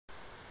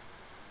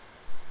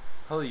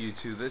Hello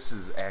YouTube, this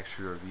is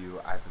actually a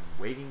review I've been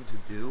waiting to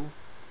do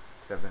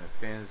because I've been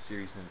a fan of the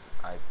series since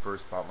I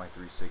first bought my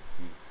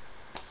 360.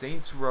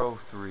 Saints Row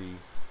 3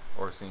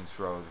 or Saints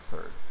Row the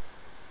 3rd.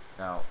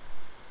 Now,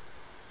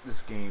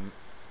 this game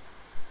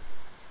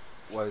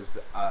was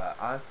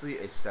honestly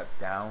a step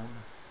down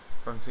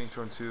from Saints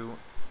Row 2,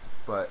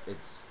 but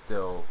it's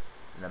still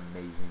an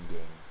amazing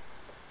game.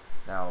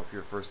 Now, if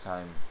you're a first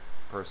time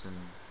person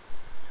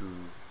to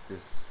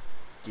this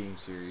game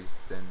series,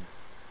 then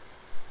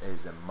it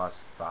is a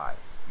must buy.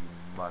 You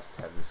must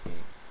have this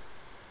game.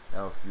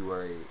 Now if you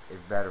are a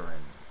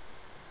veteran,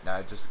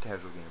 not just a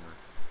casual gamer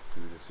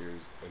to the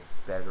series, a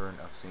veteran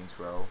of Saints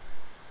Row,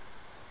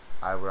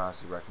 I would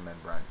honestly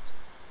recommend Brent.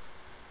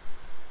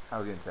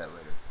 I'll get into that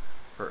later.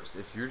 First,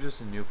 if you're just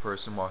a new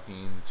person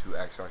walking into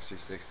Xbox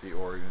 360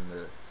 or even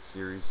the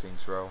series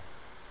Saints Row,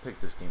 pick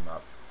this game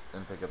up,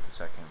 then pick up the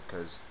second,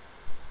 because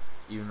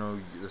even though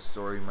the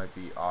story might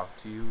be off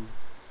to you,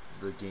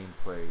 the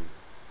gameplay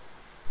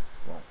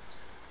won't.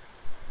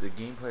 The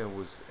gameplay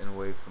was, in a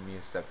way, for me,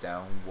 a step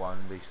down. One,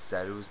 they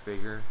said it was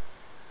bigger,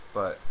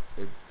 but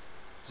it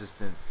just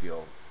didn't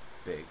feel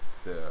big.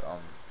 The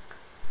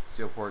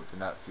Steelport did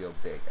not feel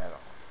big at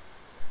all.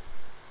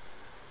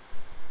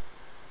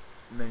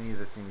 Many of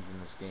the things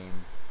in this game,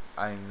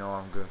 I know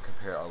I'm going to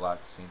compare a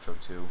lot to Saints Row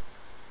 2.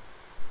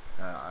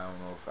 I don't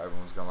know if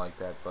everyone's going to like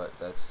that, but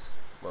that's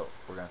what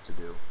we're going to have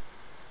to do.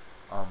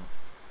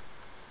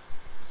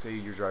 Say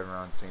you're driving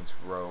around Saints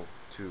Row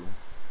 2,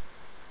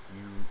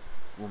 you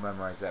will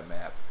memorize that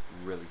map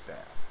really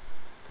fast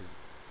because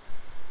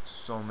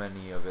so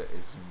many of it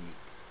is unique.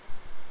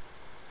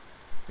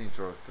 Saints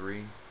Row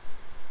 3,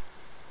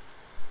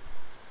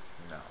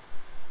 no.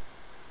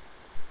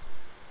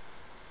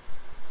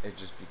 It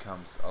just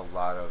becomes a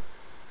lot of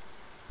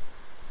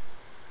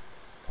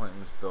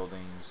pointless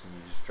buildings and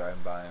you just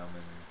driving by them,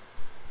 and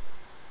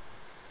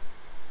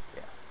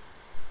yeah,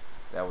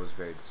 that was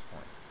very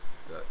disappointing.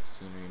 The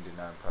scenery did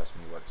not impress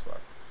me whatsoever.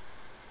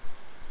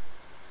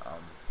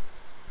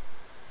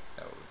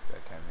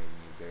 That kind of made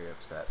me very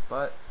upset.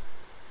 But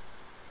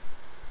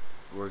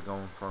we're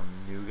going from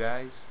new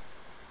guys.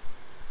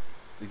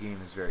 The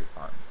game is very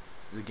fun.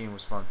 The game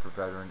was fun for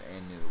veteran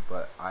and new,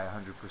 but I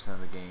 100%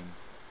 of the game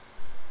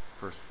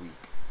first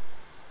week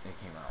it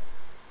came out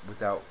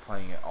without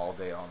playing it all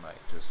day, all night.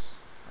 Just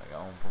I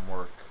got home from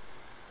work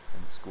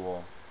and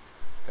school,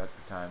 got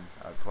the time,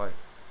 I would play.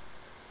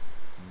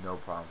 No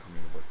problem for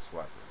me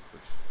whatsoever,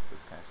 which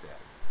was kind of sad.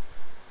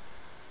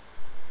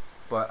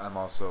 But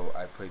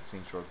I played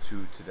Saints Row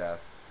 2 to death,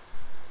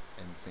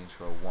 and Saints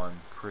Row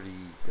 1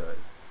 pretty good.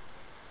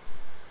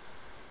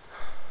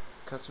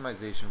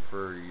 Customization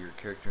for your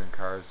character and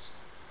cars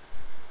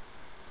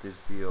did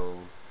feel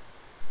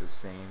the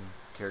same.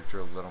 Character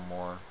a little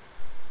more.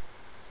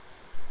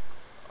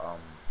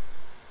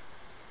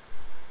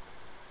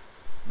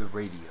 The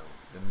radio,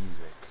 the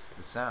music,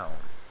 the sound,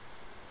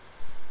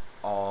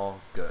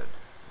 all good.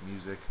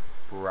 Music,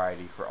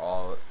 variety for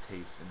all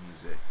tastes in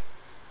music.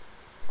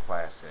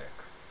 Classic,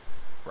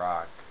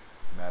 rock,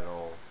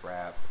 metal,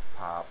 rap,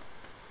 pop,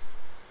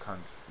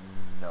 country.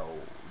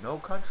 No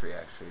country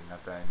actually,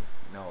 not that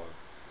I know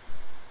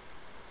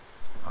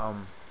of.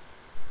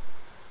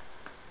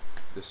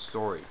 The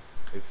story.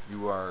 If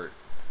you are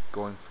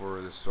going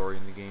for the story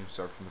in the game,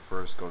 start from the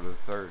first, go to the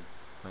third.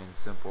 Plain and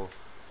simple,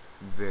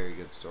 very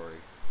good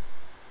story.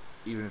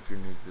 Even if you're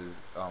new to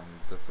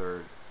the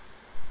third,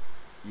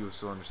 you will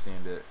still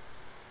understand it.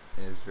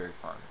 It is very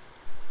fun.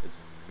 It's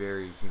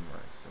very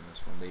humorous in this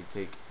one. They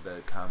take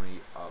the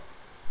comedy up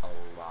a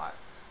lot,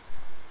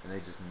 and they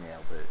just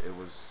nailed it. It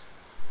was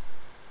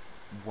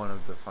one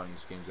of the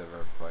funniest games I've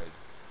ever played,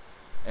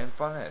 and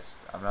funnest.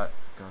 I'm not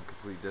going to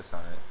completely diss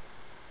on it.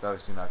 It's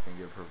obviously not going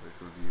to get a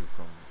perfect review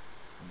from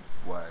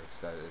what I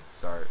said at the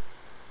start.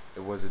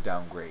 It was a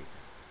downgrade.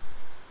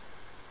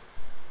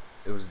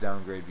 It was a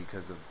downgrade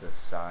because of the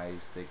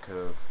size they could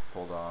have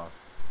pulled off,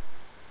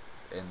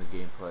 and the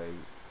gameplay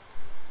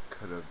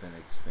could have been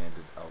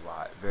expanded a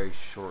lot. Very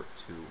short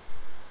too.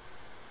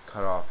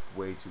 Cut off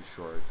way too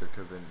short. There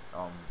could have been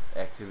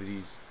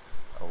activities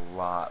a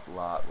lot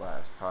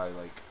less. Probably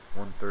like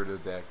 1/3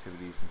 of the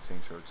activities in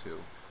Saints Row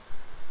 2.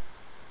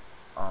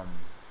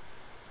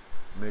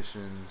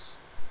 Missions.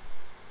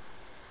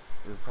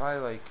 It was probably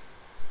like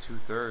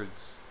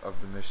 2/3 of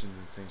the missions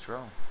in Saints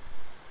Row.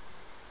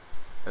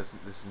 This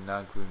is not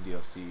including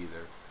DLC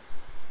either.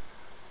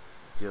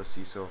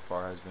 DLC so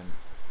far has been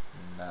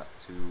not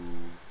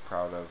too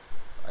proud of.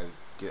 I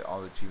get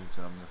all the achievements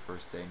in them the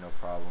first day, no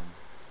problem.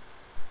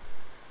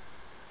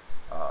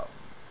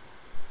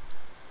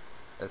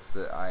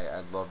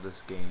 I love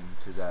this game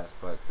to death,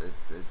 but it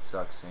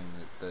sucks saying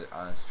that the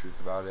honest truth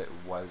about it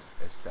was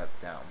a step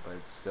down, but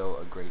it's still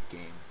a great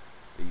game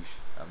that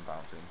I'm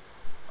bouncing.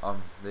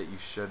 That you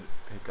should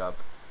pick up.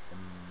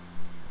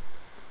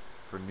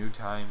 For new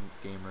time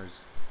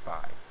gamers,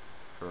 buy.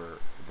 For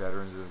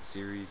veterans of the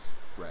series,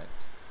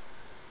 rent.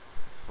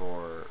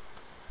 For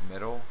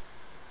middle,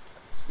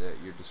 it's at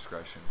your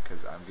discretion,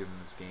 because I'm giving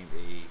this game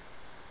a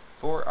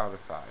 4 out of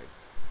 5.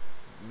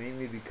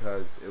 mainly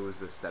because it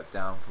was a step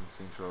down from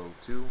Saints Row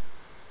 2,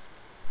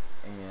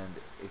 and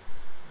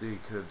they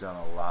could have done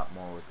a lot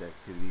more with the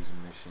activities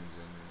and missions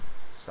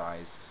and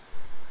size.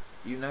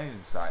 Even not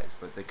even size,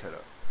 but they could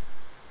have.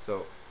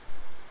 So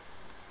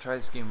try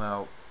this game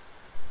out,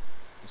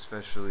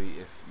 especially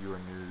if you are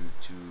new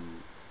to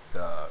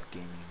the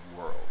gaming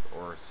world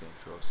or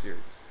Saints Row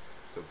series.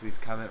 So please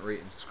comment, rate,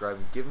 and subscribe,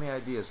 and give me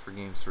ideas for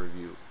games to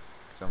review,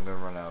 because I'm going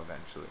to run out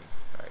eventually.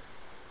 Alright.